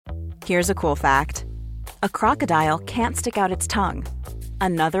Here's a cool fact. A crocodile can't stick out its tongue.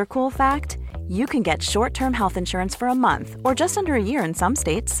 Another cool fact, you can get short-term health insurance for a month or just under a year in some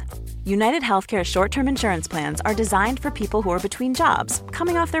states. United Healthcare short-term insurance plans are designed for people who are between jobs,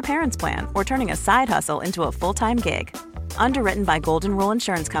 coming off their parents' plan, or turning a side hustle into a full-time gig. Underwritten by Golden Rule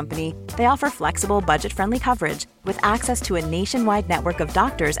Insurance Company, they offer flexible, budget-friendly coverage with access to a nationwide network of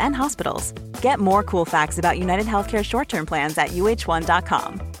doctors and hospitals. Get more cool facts about United Healthcare short-term plans at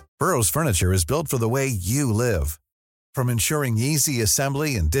uh1.com. Burrow's furniture is built for the way you live. From ensuring easy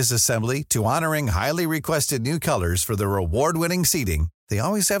assembly and disassembly to honoring highly requested new colors for their award-winning seating, they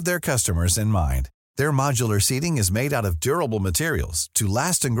always have their customers in mind. Their modular seating is made out of durable materials to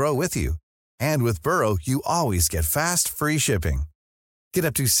last and grow with you. And with Burrow, you always get fast, free shipping. Get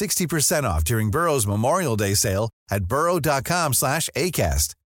up to 60% off during Burrow's Memorial Day sale at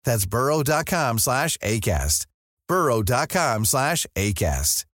burrow.com/ACAST. That's burrow.com/ACAST.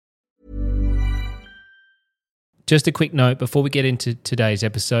 burrow.com/ACAST. Just a quick note before we get into today's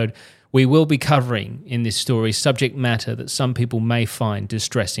episode, we will be covering in this story subject matter that some people may find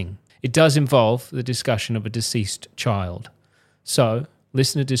distressing. It does involve the discussion of a deceased child. So,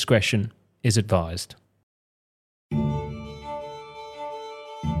 listener discretion is advised.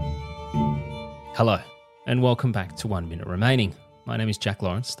 Hello, and welcome back to 1 Minute Remaining. My name is Jack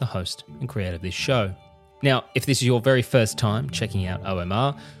Lawrence, the host and creator of this show. Now, if this is your very first time checking out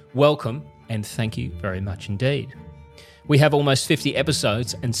OMR, welcome and thank you very much indeed. We have almost 50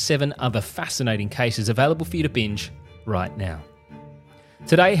 episodes and 7 other fascinating cases available for you to binge right now.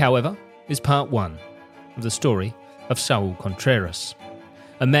 Today, however, is part 1 of the story of Saul Contreras,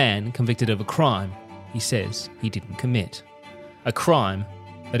 a man convicted of a crime he says he didn't commit, a crime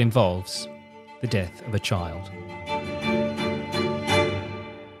that involves the death of a child.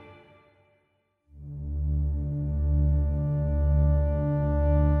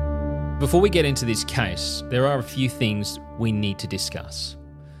 Before we get into this case, there are a few things we need to discuss.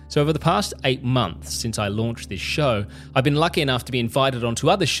 So over the past 8 months since I launched this show, I've been lucky enough to be invited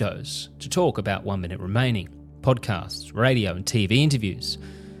onto other shows to talk about 1 Minute Remaining, podcasts, radio and TV interviews.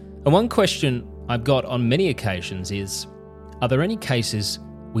 And one question I've got on many occasions is, are there any cases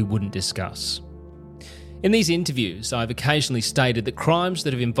we wouldn't discuss? In these interviews, I've occasionally stated that crimes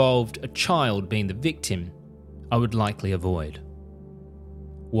that have involved a child being the victim, I would likely avoid.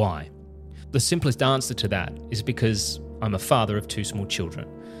 Why? The simplest answer to that is because I'm a father of 2 small children.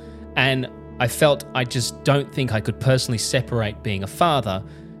 And I felt I just don't think I could personally separate being a father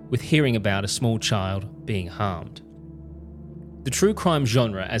with hearing about a small child being harmed. The true crime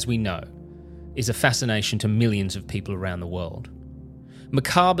genre, as we know, is a fascination to millions of people around the world.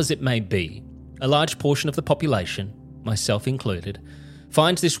 Macabre as it may be, a large portion of the population, myself included,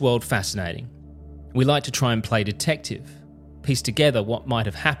 finds this world fascinating. We like to try and play detective, piece together what might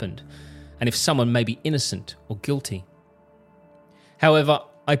have happened, and if someone may be innocent or guilty. However,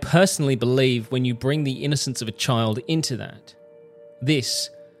 I personally believe when you bring the innocence of a child into that, this,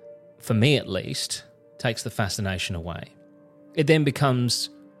 for me at least, takes the fascination away. It then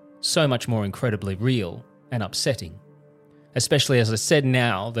becomes so much more incredibly real and upsetting, especially as I said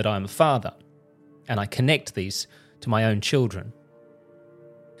now that I'm a father, and I connect these to my own children.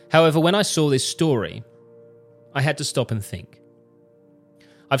 However, when I saw this story, I had to stop and think.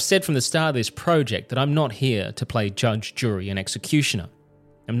 I've said from the start of this project that I'm not here to play judge, jury, and executioner.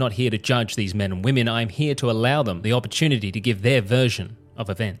 I'm not here to judge these men and women. I'm here to allow them the opportunity to give their version of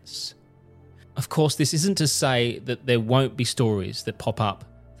events. Of course, this isn't to say that there won't be stories that pop up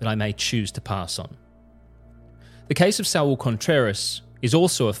that I may choose to pass on. The case of Saul Contreras is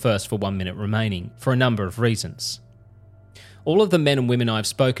also a first for 1 Minute Remaining for a number of reasons. All of the men and women I've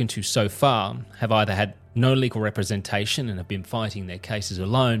spoken to so far have either had no legal representation and have been fighting their cases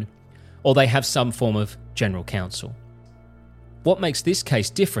alone, or they have some form of general counsel. What makes this case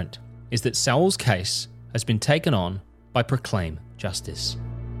different is that Saul's case has been taken on by Proclaim Justice.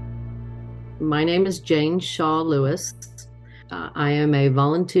 My name is Jane Shaw Lewis. I am a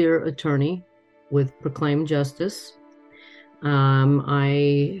volunteer attorney with Proclaim Justice.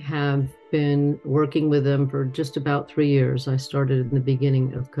 I have been working with them for just about 3 years. I started in the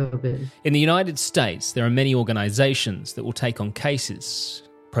beginning of COVID. In the United States, there are many organizations that will take on cases,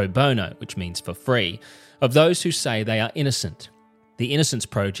 pro bono, which means for free, of those who say they are innocent. The Innocence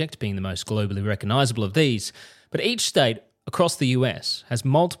Project being the most globally recognizable of these, but each state across the US has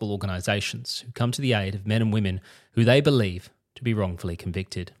multiple organizations who come to the aid of men and women who they believe to be wrongfully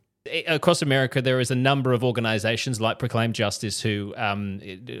convicted. Across America, there is a number of organizations like Proclaim Justice who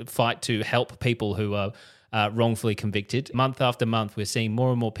fight to help people who are wrongfully convicted. Month after month, we're seeing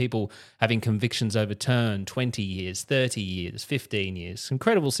more and more people having convictions overturned, 20 years, 30 years, 15 years,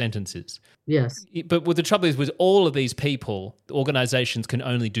 incredible sentences. Yes. But what the trouble is, with all of these people, organizations can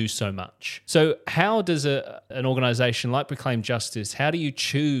only do so much. So how does an organization like Proclaim Justice, how do you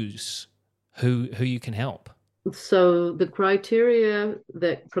choose who you can help? So the criteria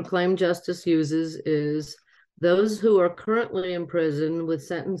that Proclaim Justice uses is those who are currently in prison with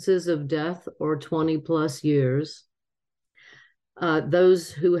sentences of death or 20 plus years,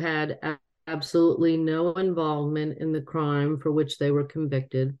 those who had absolutely no involvement in the crime for which they were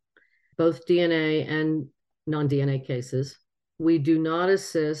convicted, both DNA and non-DNA cases. We do not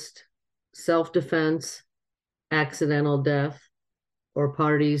assist self-defense, accidental death, or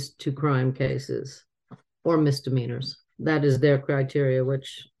parties to crime cases or misdemeanors. That is their criteria,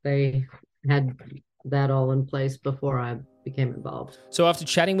 which they had that all in place before I became involved. So after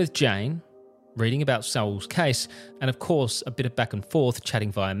chatting with Jane, reading about Saul's case, and of course a bit of back and forth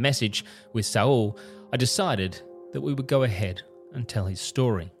chatting via message with Saul, I decided that we would go ahead and tell his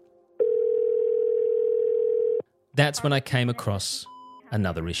story. That's when I came across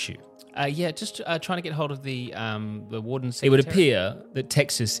another issue. Trying to get hold of the warden secretary. It would appear that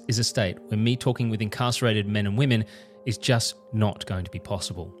Texas is a state where me talking with incarcerated men and women is just not going to be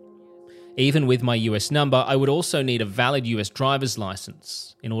possible. Even with my US number, I would also need a valid US driver's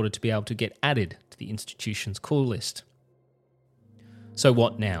license in order to be able to get added to the institution's call list. So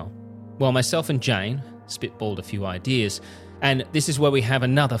what now? Well, myself and Jane spitballed a few ideas, and this is where we have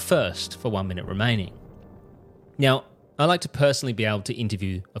another first for 1 minute remaining. Now, I like to personally be able to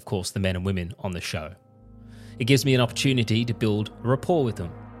interview, of course, the men and women on the show. It gives me an opportunity to build a rapport with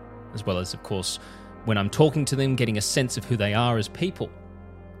them, as well as, of course, when I'm talking to them, getting a sense of who they are as people,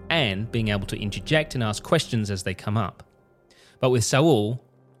 and being able to interject and ask questions as they come up. But with Saul,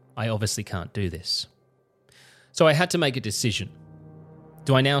 I obviously can't do this. So I had to make a decision.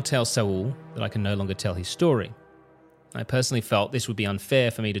 Do I now tell Saul that I can no longer tell his story? I personally felt this would be unfair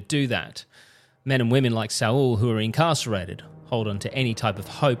for me to do that. Men and women like Saul who are incarcerated hold on to any type of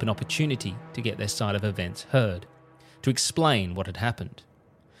hope and opportunity to get their side of events heard, to explain what had happened.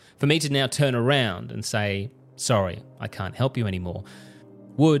 For me to now turn around and say, sorry, I can't help you anymore,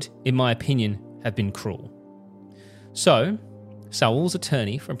 would, in my opinion, have been cruel. So, Saul's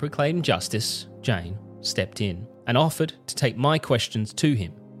attorney from Proclaim Justice, Jane, stepped in and offered to take my questions to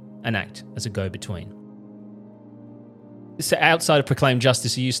him and act as a go-between. So outside of Proclaim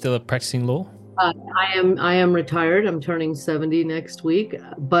Justice, are you still practicing law? I am retired. I'm turning 70 next week,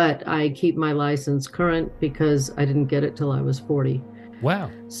 but I keep my license current because I didn't get it till I was 40. Wow.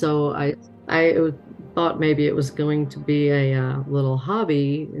 So I thought maybe it was going to be a little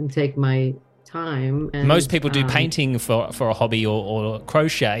hobby and take my time. And, most people do painting for a hobby or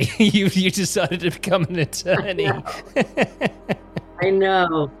crochet. you decided to become an attorney. I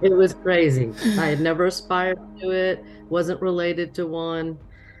know. It was crazy. I had never aspired to it, wasn't related to one.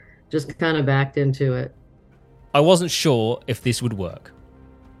 Just kind of backed into it. I wasn't sure if this would work,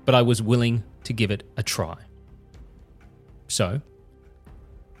 but I was willing to give it a try. So,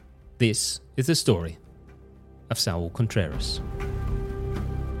 this is the story of Saul Contreras.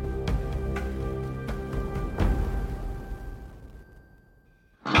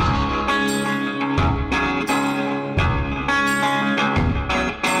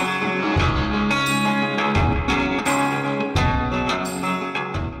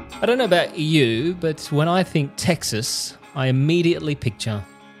 I don't know about you, but when I think Texas, I immediately picture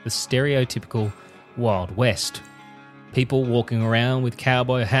the stereotypical Wild West. People walking around with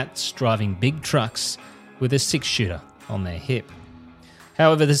cowboy hats, driving big trucks with a 6-shooter on their hip.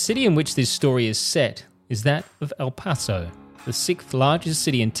 However, the city in which this story is set is that of El Paso, the 6th largest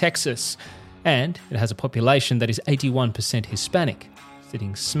city in Texas, and it has a population that is 81% Hispanic,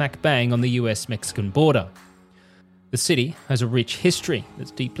 sitting smack bang on the US-Mexican border. The city has a rich history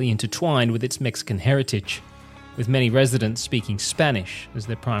that's deeply intertwined with its Mexican heritage, with many residents speaking Spanish as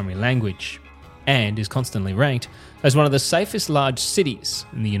their primary language, and is constantly ranked as one of the safest large cities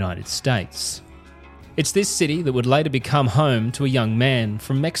in the United States. It's this city that would later become home to a young man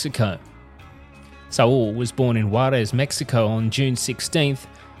from Mexico. Saul was born in Juarez, Mexico on June 16th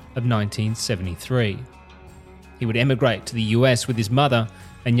of 1973. He would emigrate to the US with his mother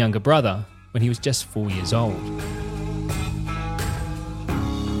and younger brother when he was just 4 years old.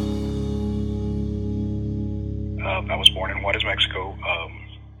 I was born in Juarez, Mexico.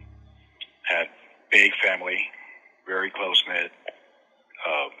 Had big family, very close-knit.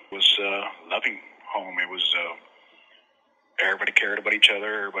 Was a loving home. It was everybody cared about each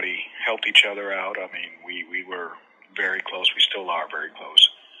other. Everybody helped each other out. I mean, we were very close. We still are very close.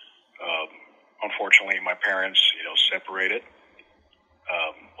 unfortunately, my parents, separated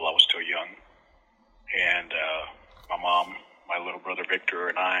while I was still young. And my mom, my little brother Victor,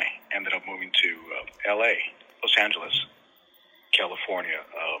 and I ended up moving to L.A., Los Angeles, California,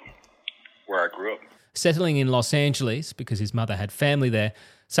 where I grew up. Settling in Los Angeles because his mother had family there,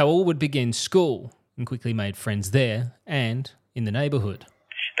 Saul would begin school and quickly made friends there and in the neighborhood.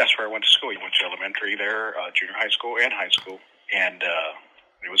 That's where I went to school. I went to elementary there, junior high school and high school, and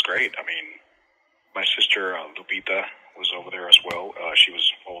it was great. I mean, my sister, Lupita, was over there as well. She was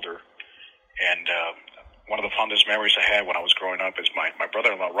older, and one of the fondest memories I had when I was growing up is my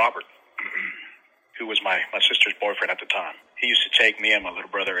brother-in-law, Robert, who was my sister's boyfriend at the time. He used to take me and my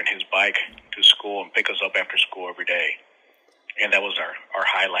little brother in his bike to school and pick us up after school every day. And that was our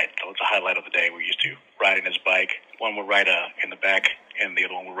highlight. That was the highlight of the day. We used to ride in his bike. One would ride in the back and the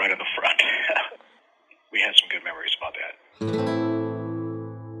other one would ride in the front. We had some good memories about that.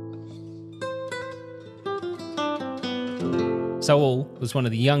 Saul was one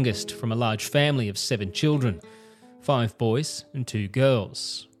of the youngest from a large family of 7 children, 5 boys and 2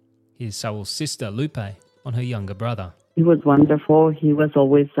 girls. Here's Saul's sister, Lupe, on her younger brother. He was wonderful. He was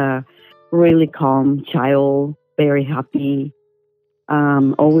always a really calm child, very happy,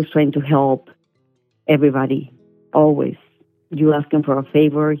 always trying to help everybody, always. You ask him for a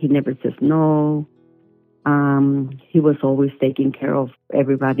favor, he never says no. He was always taking care of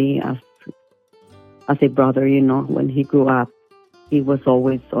everybody as a brother, when he grew up. He was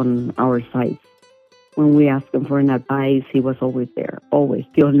always on our side. When we asked him for an advice, he was always there, always,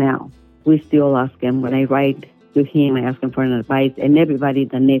 till now. We still ask him. When I write to him, I ask him for an advice. And everybody,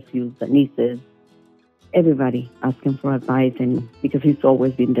 the nephews, the nieces, everybody ask him for advice, and because he's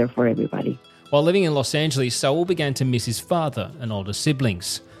always been there for everybody. While living in Los Angeles, Saul began to miss his father and older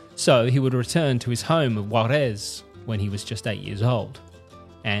siblings. So he would return to his home of Juarez when he was just 8 years old.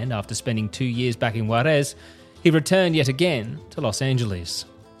 And after spending 2 years back in Juarez, he returned yet again to Los Angeles.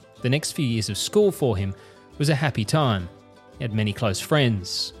 The next few years of school for him was a happy time. He had many close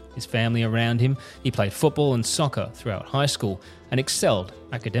friends, his family around him. He played football and soccer throughout high school and excelled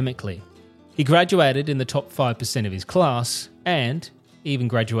academically. He graduated in the top 5% of his class and even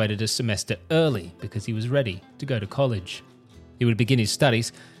graduated a semester early because he was ready to go to college. He would begin his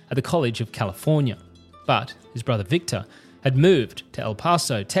studies at the College of California, but his brother Victor had moved to El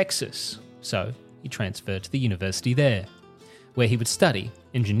Paso, Texas, so he transferred to the university there, where he would study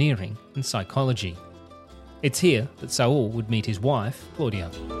engineering and psychology. It's here that Saul would meet his wife,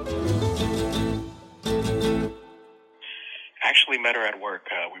 Claudia. Actually met her at work.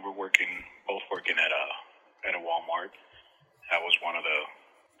 We were both working at a Walmart. I was one of the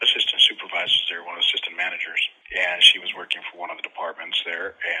assistant supervisors there, one of the assistant managers, and she was working for one of the departments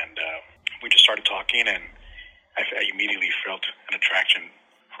there. And we just started talking, and I immediately felt an attraction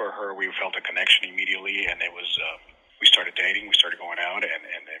for her. We felt a connection immediately, and it was. We started dating. We started going out, and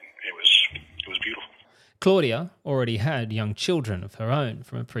it was beautiful. Claudia already had young children of her own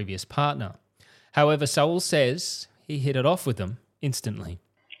from a previous partner. However, Saul says he hit it off with them instantly.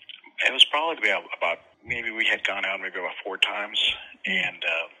 It was probably about maybe we had gone out maybe about 4 times, and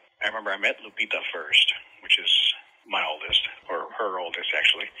I remember I met Lupita first, which is my oldest, or her oldest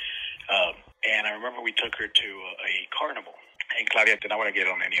actually, and I remember we took her to a carnival, and Claudia did not want to get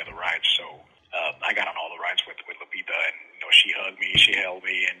on any of the rides, so I got on all the rides with Lupita, and she hugged me, she held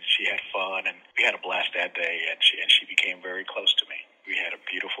me, and she had fun, and we had a blast that day, and she became very close to me. We had a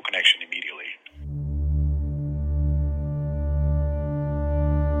beautiful connection immediately.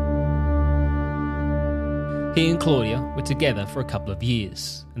 He and Claudia were together for a couple of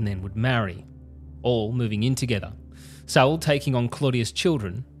years and then would marry, all moving in together, Saul taking on Claudia's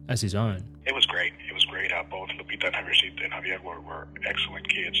children as his own. It was great. Both Lupita and Javier were excellent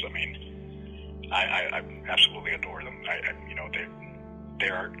kids. I mean, I absolutely adore them. They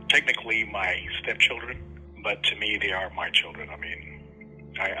are technically my stepchildren, but to me, they are my children. I mean,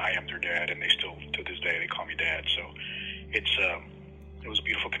 I am their dad, and they still, to this day, they call me dad. So it was a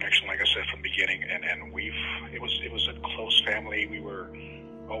beautiful connection, like I said, from the beginning, and it was a close family. We were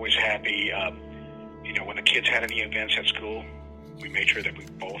always happy. When the kids had any events at school, we made sure that we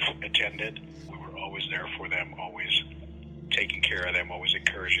both attended. We were always there for them, always taking care of them, always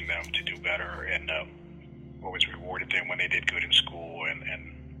encouraging them to do better, and always rewarded them when they did good in school, and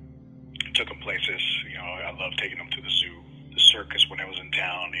took them places. I loved taking them to the zoo, the circus when I was in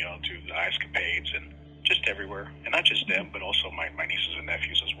town, to the ice capades, and just everywhere. And not just them, but also my nieces and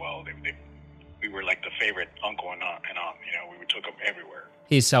nephews as well. We were like the favorite uncle and aunt, we took them everywhere.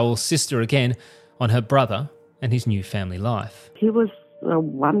 Here's Saul's sister again on her brother and his new family life. He was a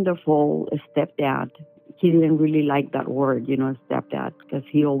wonderful stepdad. he didn't really like that word, stepdad, because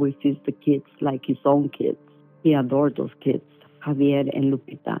he always sees the kids like his own kids. He adored those kids, Javier and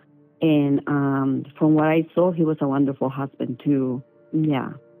Lupita. And from what I saw, he was a wonderful husband too.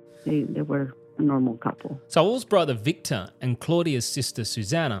 Yeah, they were a normal couple. Saul's brother Victor and Claudia's sister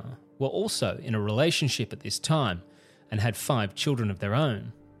Susana were also in a relationship at this time and had 5 children of their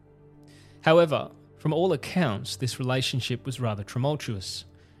own. However, from all accounts, this relationship was rather tumultuous,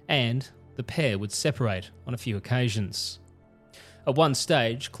 and the pair would separate on a few occasions. At one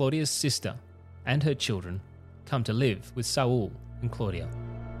stage, Claudia's sister and her children come to live with Saul and Claudia.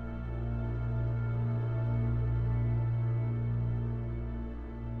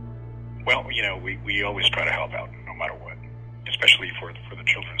 Well, we always try to help out no matter what, especially for the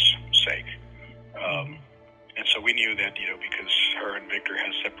children's sake. And so we knew that, because her and Victor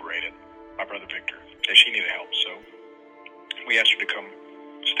had separated, my brother Victor, that she needed help. So we asked her to come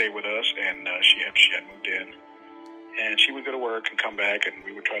stay with us, and she had moved in. And she would go to work and come back, and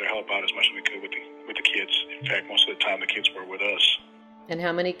we would try to help out as much as we could with the kids. In fact, most of the time the kids were with us. And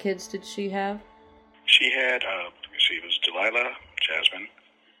how many kids did she have? She had, it was Delilah, Jasmine,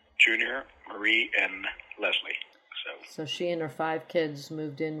 Junior, Marie, and Leslie. So she and her 5 kids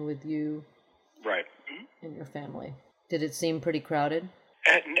moved in with you. Right. And your family. Did it seem pretty crowded?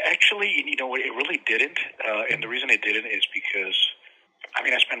 And actually, it really didn't. And the reason it didn't is because, I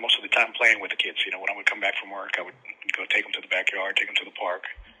spent most of the time playing with the kids. When I would come back from work, I would go take them to the backyard, take them to the park,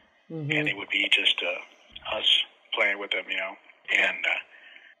 and it would be just us playing with them, and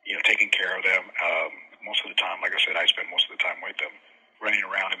taking care of them. Most of the time, like I said, I spent most of the time with them, running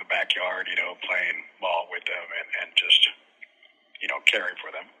around in the backyard, playing ball with them and just, caring for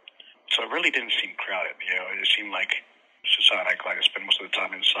them. So it really didn't seem crowded. It seemed like Susana and Clyde spent most of the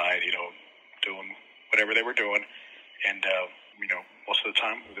time inside, doing whatever they were doing. And, most of the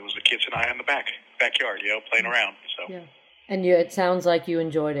time there was the kids and I in the backyard, playing around. So. Yeah. And it sounds like you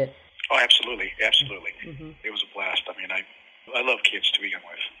enjoyed it. Oh, absolutely. Absolutely. Mm-hmm. It was a blast. I love kids to begin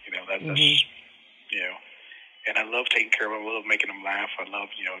with. That's, and I love taking care of them. I love making them laugh. I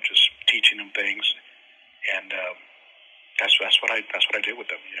love, just teaching them things. And, that's what I did with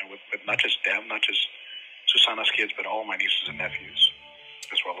them, with not just them, not just Susana's kids, but all my nieces and nephews,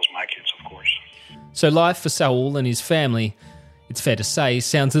 as well as my kids, of course. So life for Saul and his family, it's fair to say,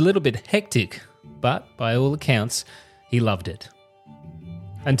 sounds a little bit hectic, but by all accounts, he loved it.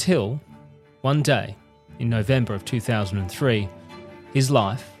 Until one day, in November of 2003, his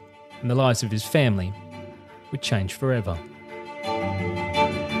life and the lives of his family would change forever.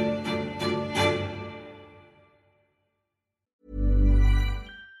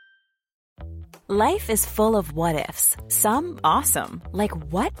 Life is full of what-ifs. Some awesome, like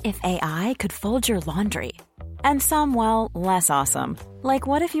what if AI could fold your laundry? And some, well, less awesome, like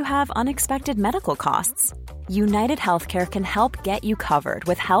what if you have unexpected medical costs? United Healthcare can help get you covered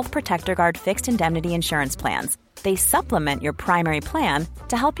with Health Protector Guard fixed indemnity insurance plans. They supplement your primary plan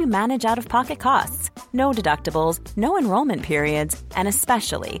to help you manage out-of-pocket costs. No deductibles, no enrollment periods, and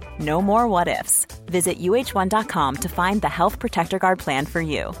especially no more what-ifs. Visit uh1.com to find the Health Protector Guard plan for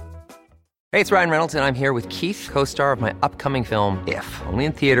you. Hey, it's Ryan Reynolds, and I'm here with Keith, co-star of my upcoming film, If, only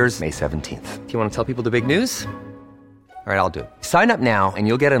in theaters May 17th. Do you want to tell people the big news? All right, I'll do it. Sign up now and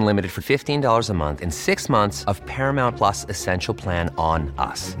you'll get unlimited for $15 a month and 6 months of Paramount Plus Essential Plan on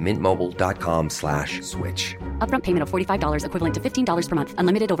us. MintMobile.com/switch. Upfront payment of $45 equivalent to $15 per month.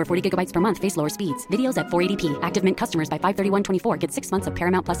 Unlimited over 40 gigabytes per month. Face lower speeds. Videos at 480p. Active Mint customers by 531.24 get 6 months of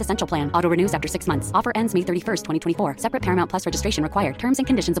Paramount Plus Essential Plan. Auto renews after 6 months. Offer ends May 31st, 2024. Separate Paramount Plus registration required. Terms and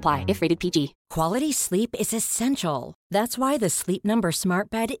conditions apply if rated PG. Quality sleep is essential. That's why the Sleep Number Smart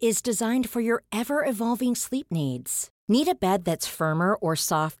Bed is designed for your ever-evolving sleep needs. Need a bed that's firmer or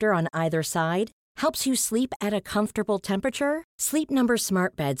softer on either side? Helps you sleep at a comfortable temperature? Sleep Number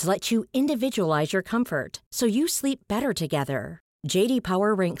Smart Beds let you individualize your comfort, so you sleep better together. J.D.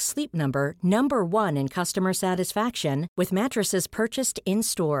 Power ranks Sleep Number number 1 in customer satisfaction with mattresses purchased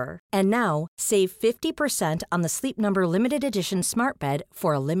in-store. And now, save 50% on the Sleep Number Limited Edition Smart Bed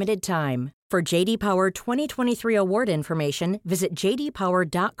for a limited time. For J.D. Power 2023 award information, visit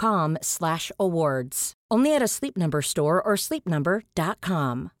jdpower.com/awards. Only at a Sleep Number store or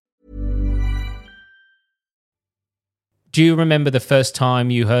sleepnumber.com. Do you remember the first time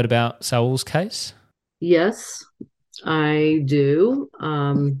you heard about Saul's case? Yes, I do.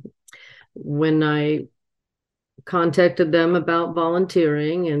 When I contacted them about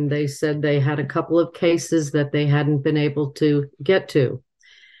volunteering, and they said they had a couple of cases that they hadn't been able to get to.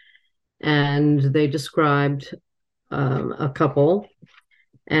 And they described a couple.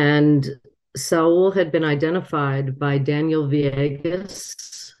 And Saul had been identified by Daniel Villegas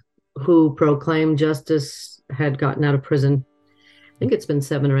who proclaimed justice had gotten out of prison. I think it's been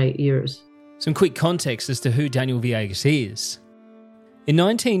 7 or 8 years. Some quick context as to who Daniel Villegas is. In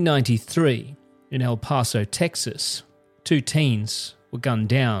 1993, in El Paso, Texas, 2 teens were gunned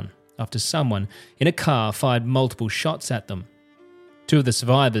down after someone in a car fired multiple shots at them. 2 of the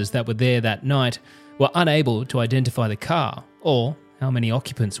survivors that were there that night were unable to identify the car or how many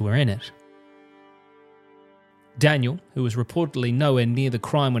occupants were in it. Daniel, who was reportedly nowhere near the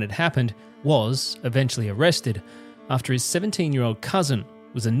crime when it happened, was eventually arrested after his 17-year-old cousin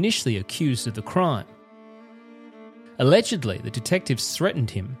was initially accused of the crime. Allegedly, the detectives threatened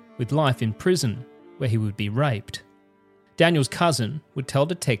him with life in prison, where he would be raped. Daniel's cousin would tell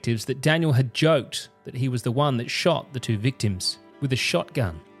detectives that Daniel had joked that he was the one that shot the 2 victims with a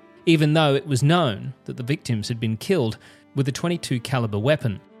shotgun, even though it was known that the victims had been killed with a .22 caliber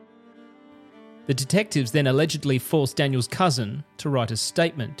weapon. The detectives then allegedly forced Daniel's cousin to write a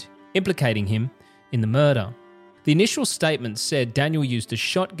statement implicating him in the murder. The initial statement said Daniel used a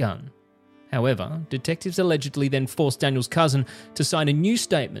shotgun. However, detectives allegedly then forced Daniel's cousin to sign a new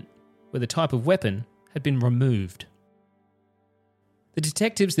statement where the type of weapon had been removed. The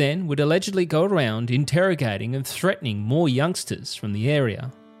detectives then would allegedly go around interrogating and threatening more youngsters from the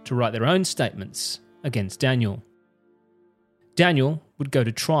area to write their own statements against Daniel. Daniel would go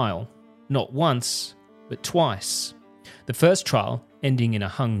to trial, not once, but twice. The first trial ending in a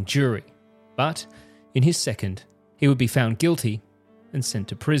hung jury, but in his second, he would be found guilty and sent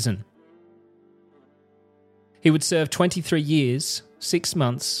to prison. He would serve 23 years, 6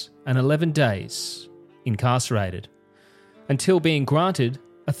 months, and 11 days incarcerated, until being granted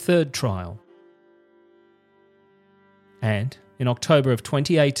a third trial. And in October of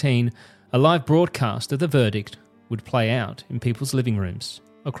 2018, a live broadcast of the verdict would play out in people's living rooms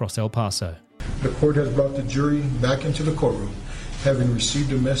across El Paso. The court has brought the jury back into the courtroom, having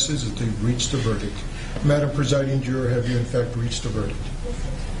received a message that they've reached a verdict. Madam Presiding Juror, have you in fact reached a verdict?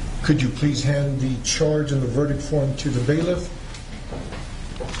 Could you please hand the charge and the verdict form to the bailiff?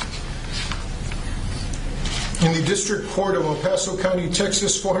 In the District Court of El Paso County,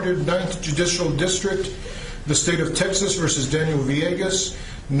 Texas, 409th Judicial District, the State of Texas versus Daniel Villegas,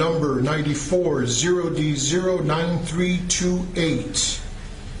 number 94-0D09328.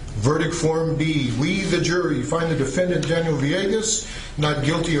 Verdict Form B. We, the jury, find the defendant Daniel Villegas not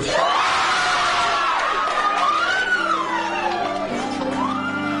guilty of...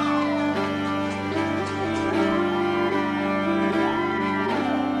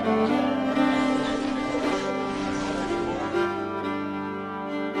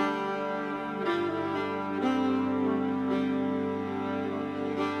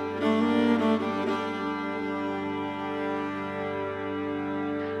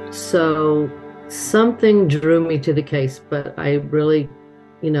 So something drew me to the case, but I really,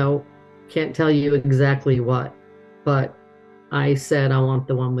 can't tell you exactly what. But I said I want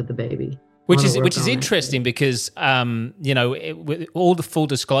the one with the baby. Which is interesting because, with all the full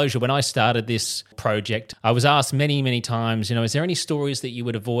disclosure, when I started this project, I was asked many, many times, is there any stories that you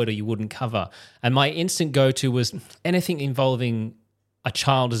would avoid or you wouldn't cover? And my instant go-to was anything involving a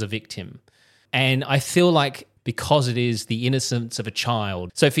child as a victim. And I feel like because it is the innocence of a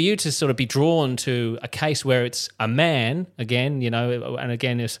child. So for you to sort of be drawn to a case where it's a man, again, and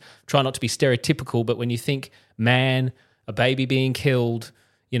again, try not to be stereotypical, but when you think man, a baby being killed,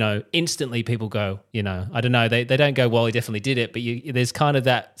 instantly people go, I don't know, they don't go, well, he definitely did it, but there's kind of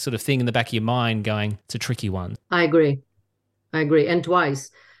that sort of thing in the back of your mind going, it's a tricky one. I agree. And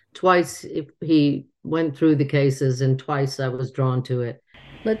twice he went through the cases and twice I was drawn to it.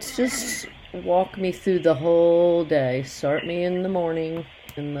 Let's just walk me through the whole day. Start me in the morning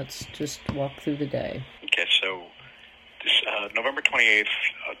and let's just walk through the day. Okay, so this November 28th,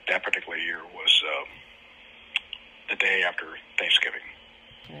 that particular year was the day after Thanksgiving.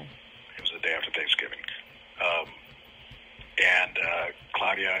 Okay. It was the day after Thanksgiving. And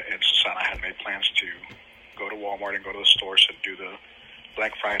Claudia and Susana had made plans to go to Walmart and go to the stores and do the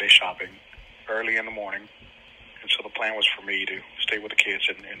Black Friday shopping early in the morning. And so the plan was for me to stay with the kids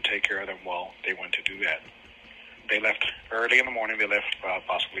and take care of them while they went to do that. They left early in the morning. They left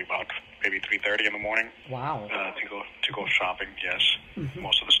possibly about maybe 3:30 in the morning. Wow. To go shopping, yes. Mm-hmm.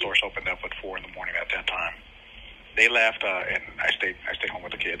 Most of the stores opened up at 4 in the morning at that time. They left, and I stayed home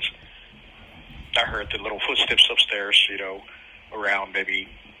with the kids. I heard the little footsteps upstairs, around maybe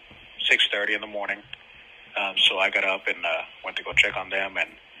 6:30 in the morning. So I got up and went to go check on them,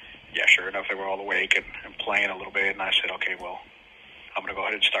 and yeah, sure enough, they were all awake and playing a little bit, and I said, okay, well, I'm going to go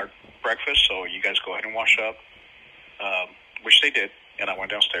ahead and start breakfast, so you guys go ahead and wash up, which they did, and I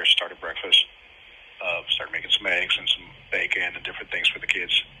went downstairs, started breakfast, started making some eggs and some bacon and different things for the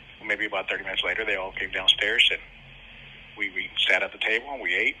kids. maybe about 30 minutes later, they all came downstairs, and we sat at the table and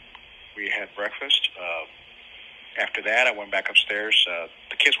we ate. We had breakfast. After that, I went back upstairs.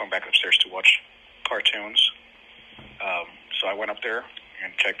 The kids went back upstairs to watch cartoons. So I went up there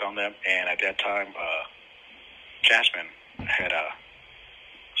and checked on them. And at that time, Jasmine had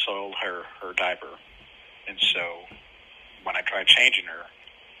soiled her diaper. And so when I tried changing her,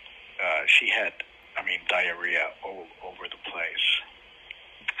 she had, diarrhea all over the place.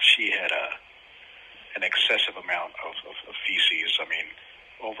 She had an excessive amount of feces.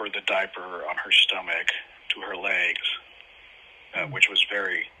 Over the diaper, on her stomach, to her legs, which was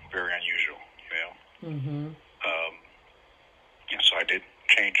very, very unusual, Mm-hmm. And so I did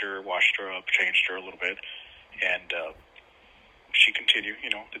change her, washed her up, changed her a little bit, and she continued,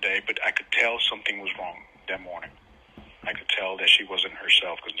 the day. But I could tell something was wrong that morning. I could tell that she wasn't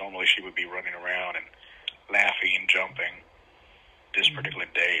herself, because normally she would be running around and laughing and jumping. This particular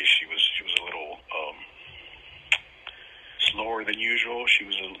day, she was a little slower than usual. She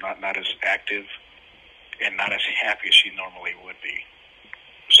was not as active and not as happy as she normally would be.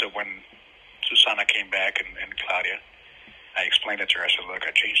 So when Susana came back and Claudia, I explained it to her. I said, look,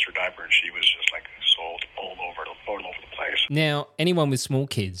 I changed her diaper, and she was just like soiled all over the place. Now, anyone with small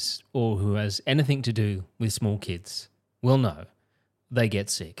kids or who has anything to do with small kids will know they get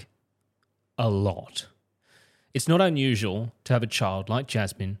sick. A lot. It's not unusual to have a child like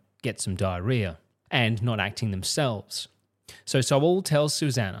Jasmine get some diarrhea and not acting themselves. So Saul tells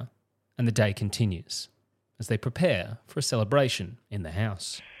Susana, and the day continues as they prepare for a celebration in the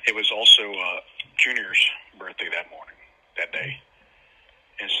house. It was also Junior's birthday that day.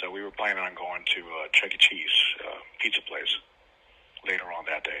 And so we were planning on going to Chuck E. Cheese pizza place later on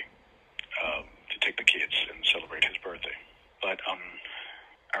that day to take the kids and celebrate his birthday. But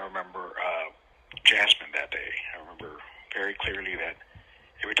I remember Jasmine that day. I remember very clearly that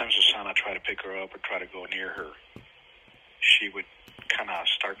every time Susana tried to pick her up or try to go near her, she would kind of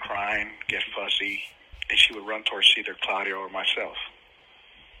start crying, get fussy, and she would run towards either Claudia or myself.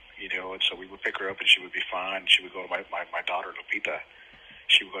 And so we would pick her up and she would be fine. She would go to my daughter, Lupita.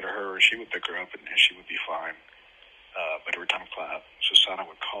 She would go to her and she would pick her up and she would be fine. But every time Susana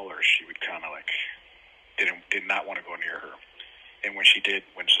would call her, she would kind of did not want to go near her. And when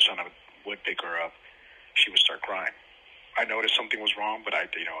Susana would pick her up, she would start crying. I noticed something was wrong, but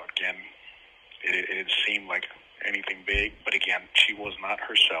it didn't seem like anything big. But again, she was not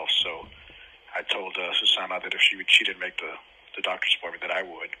herself. So I told Susana that if she didn't make the doctor's appointment, that I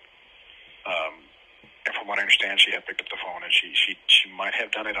would. And from what I understand, she had picked up the phone, and she might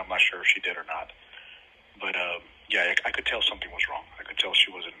have done it. I'm not sure if she did or not. But I could tell something was wrong. I could tell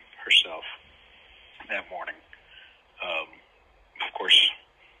she wasn't herself that morning. Of course,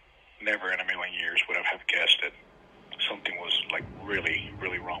 never in a million years would I have guessed that something was really,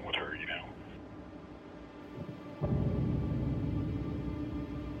 really wrong with her.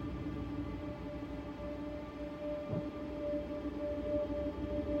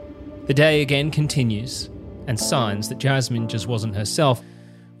 The day again continues, and signs that Jasmine just wasn't herself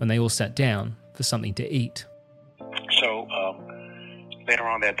when they all sat down for something to eat. So later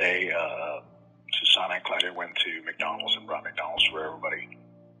on that day, Susana and Claudia went to McDonald's and brought McDonald's for everybody.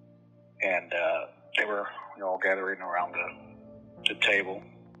 And they were all gathering around the table,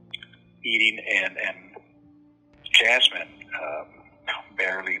 eating, and Jasmine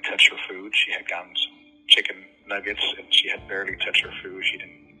barely touched her food. She had gotten some chicken nuggets, and she had barely touched her food. She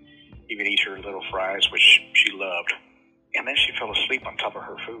didn't even eat her little fries, which she loved. And then she fell asleep on top of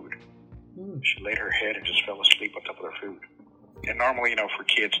her food. She laid her head and just fell asleep on top of her food. And normally, for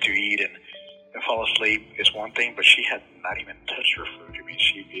kids to eat and fall asleep is one thing, but she had not even touched her food.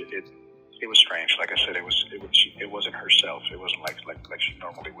 It was strange. Like I said, it wasn't herself. It wasn't like she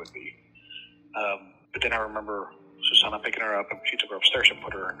normally would be. But then I remember Susana picking her up, and she took her upstairs and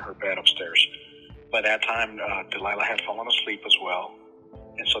put her in her bed upstairs. By that time, Delilah had fallen asleep as well.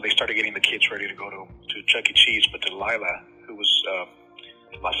 And so they started getting the kids ready to go to Chuck E. Cheese. But Delilah, who was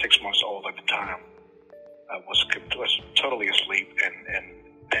about 6 months old at the time, was totally asleep. And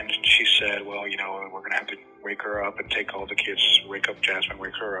then she said, well, we're going to have to wake her up and take all the kids, wake up Jasmine,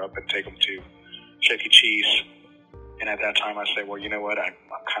 wake her up and take them to Chuck E. Cheese. And at that time I said, well, you know what, I'm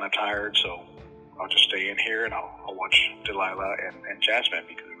kind of tired, so I'll just stay in here and I'll watch Delilah and Jasmine,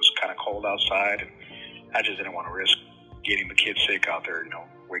 because it was kind of cold outside and I just didn't want to risk getting the kids sick out there,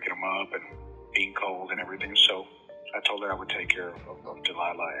 waking them up and being cold and everything. So I told her I would take care of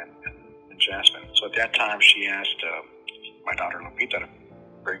Delilah and Jasmine. So at that time, she asked my daughter Lupita to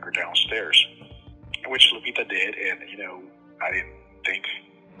bring her downstairs, which Lupita did. And, I didn't think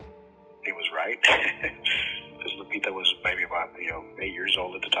it was right. because Lupita was maybe about 8 years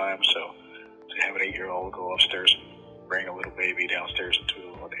old at the time. So to have an 8-year-old go upstairs and bring a little baby downstairs into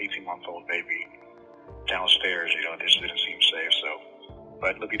an 18-month-old baby downstairs, it just didn't seem safe. So,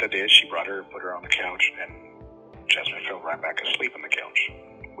 but Lupita did. She brought her, put her on the couch, and Jasmine fell right back asleep on the couch,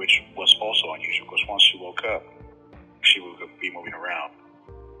 which was also unusual because once she woke up, she would be moving around.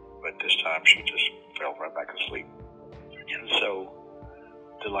 But this time she just fell right back asleep. And so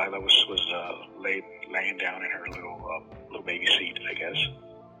Delilah was laying down in her little baby seat, I guess,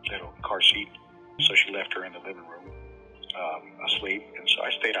 little car seat. So she left her in the living room asleep, and so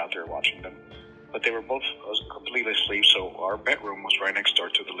I stayed out there watching them. But they were both completely asleep, so our bedroom was right next door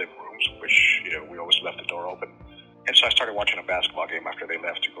to the living rooms, which, we always left the door open. And so I started watching a basketball game after they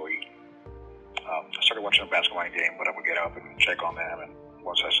left to go eat. I started watching a basketball game, but I would get up and check on them, and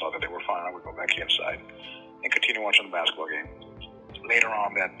once I saw that they were fine, I would go back inside and continue watching the basketball game. Later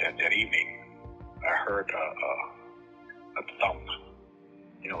on that evening, I heard a thump,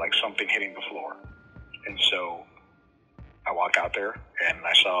 like something hitting the floor. And so I walked out there, and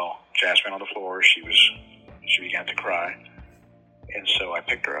I saw Jasmine on the floor. She began to cry, and so I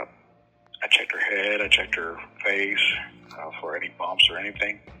picked her up. I checked her head, I checked her face for any bumps or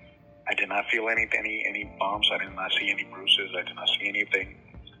anything. I did not feel any bumps. I did not see any bruises. I did not see anything.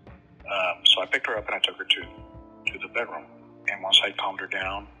 So I picked her up and I took her to the bedroom. And once I calmed her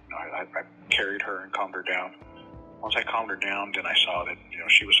down, I carried her and calmed her down. Once I calmed her down, then I saw that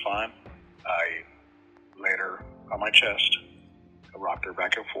she was fine. I laid her on my chest. I rocked her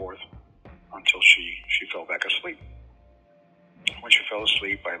back and forth until she fell back asleep. When she fell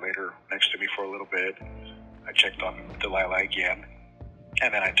asleep, I laid her next to me for a little bit. I checked on Delilah again,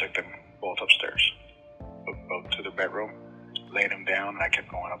 and then I took them both upstairs, both to the bedroom, laid them down, and I kept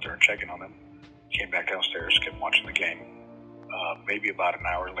going up there and checking on them. Came back downstairs, kept watching the game. Maybe about an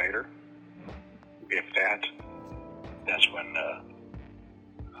hour later, if that's when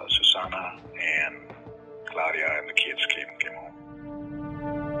Susana and Claudia and the kids came home.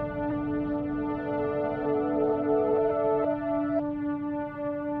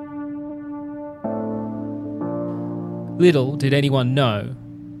 Little did anyone know,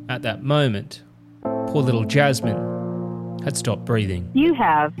 at that moment, poor little Jasmine had stopped breathing. You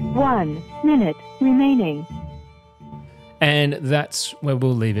have 1 minute remaining. And that's where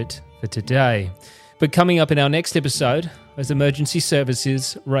we'll leave it for today. But coming up in our next episode, as emergency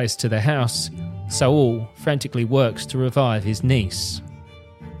services race to the house, Saul frantically works to revive his niece.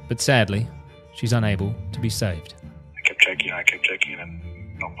 But sadly, she's unable to be saved. I kept checking,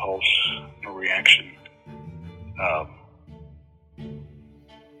 and no pulse, no reaction.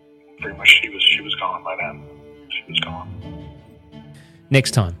 Pretty much she was gone by then. She was gone.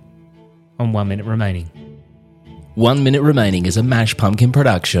 Next time on 1 Minute Remaining. 1 Minute Remaining is a Mash Pumpkin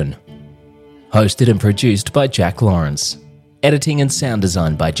production. Hosted and produced by Jack Lawrence. Editing and sound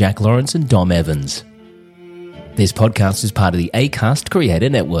design by Jack Lawrence and Dom Evans. This podcast is part of the Acast Creator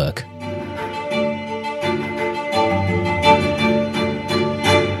Network.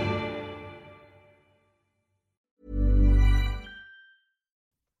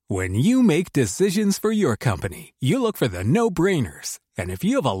 When you make decisions for your company, you look for the no-brainers. And if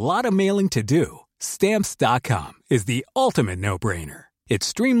you have a lot of mailing to do, Stamps.com is the ultimate no-brainer. It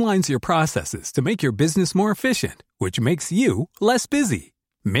streamlines your processes to make your business more efficient, which makes you less busy.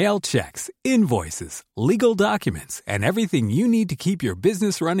 Mail checks, invoices, legal documents, and everything you need to keep your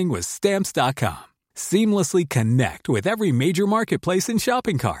business running with Stamps.com. Seamlessly connect with every major marketplace and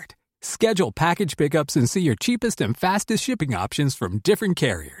shopping cart. Schedule package pickups and see your cheapest and fastest shipping options from different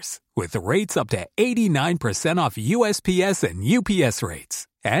carriers, with rates up to 89% off USPS and UPS rates.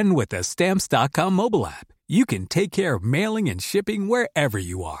 And with the Stamps.com mobile app, you can take care of mailing and shipping wherever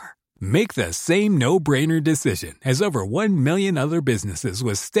you are. Make the same no-brainer decision as over 1 million other businesses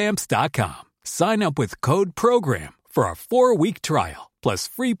with Stamps.com. Sign up with code PROGRAM for a 4-week trial, plus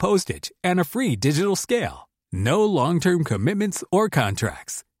free postage and a free digital scale. No long-term commitments or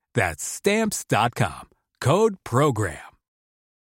contracts. That's Stamps.com. Code PROGRAM.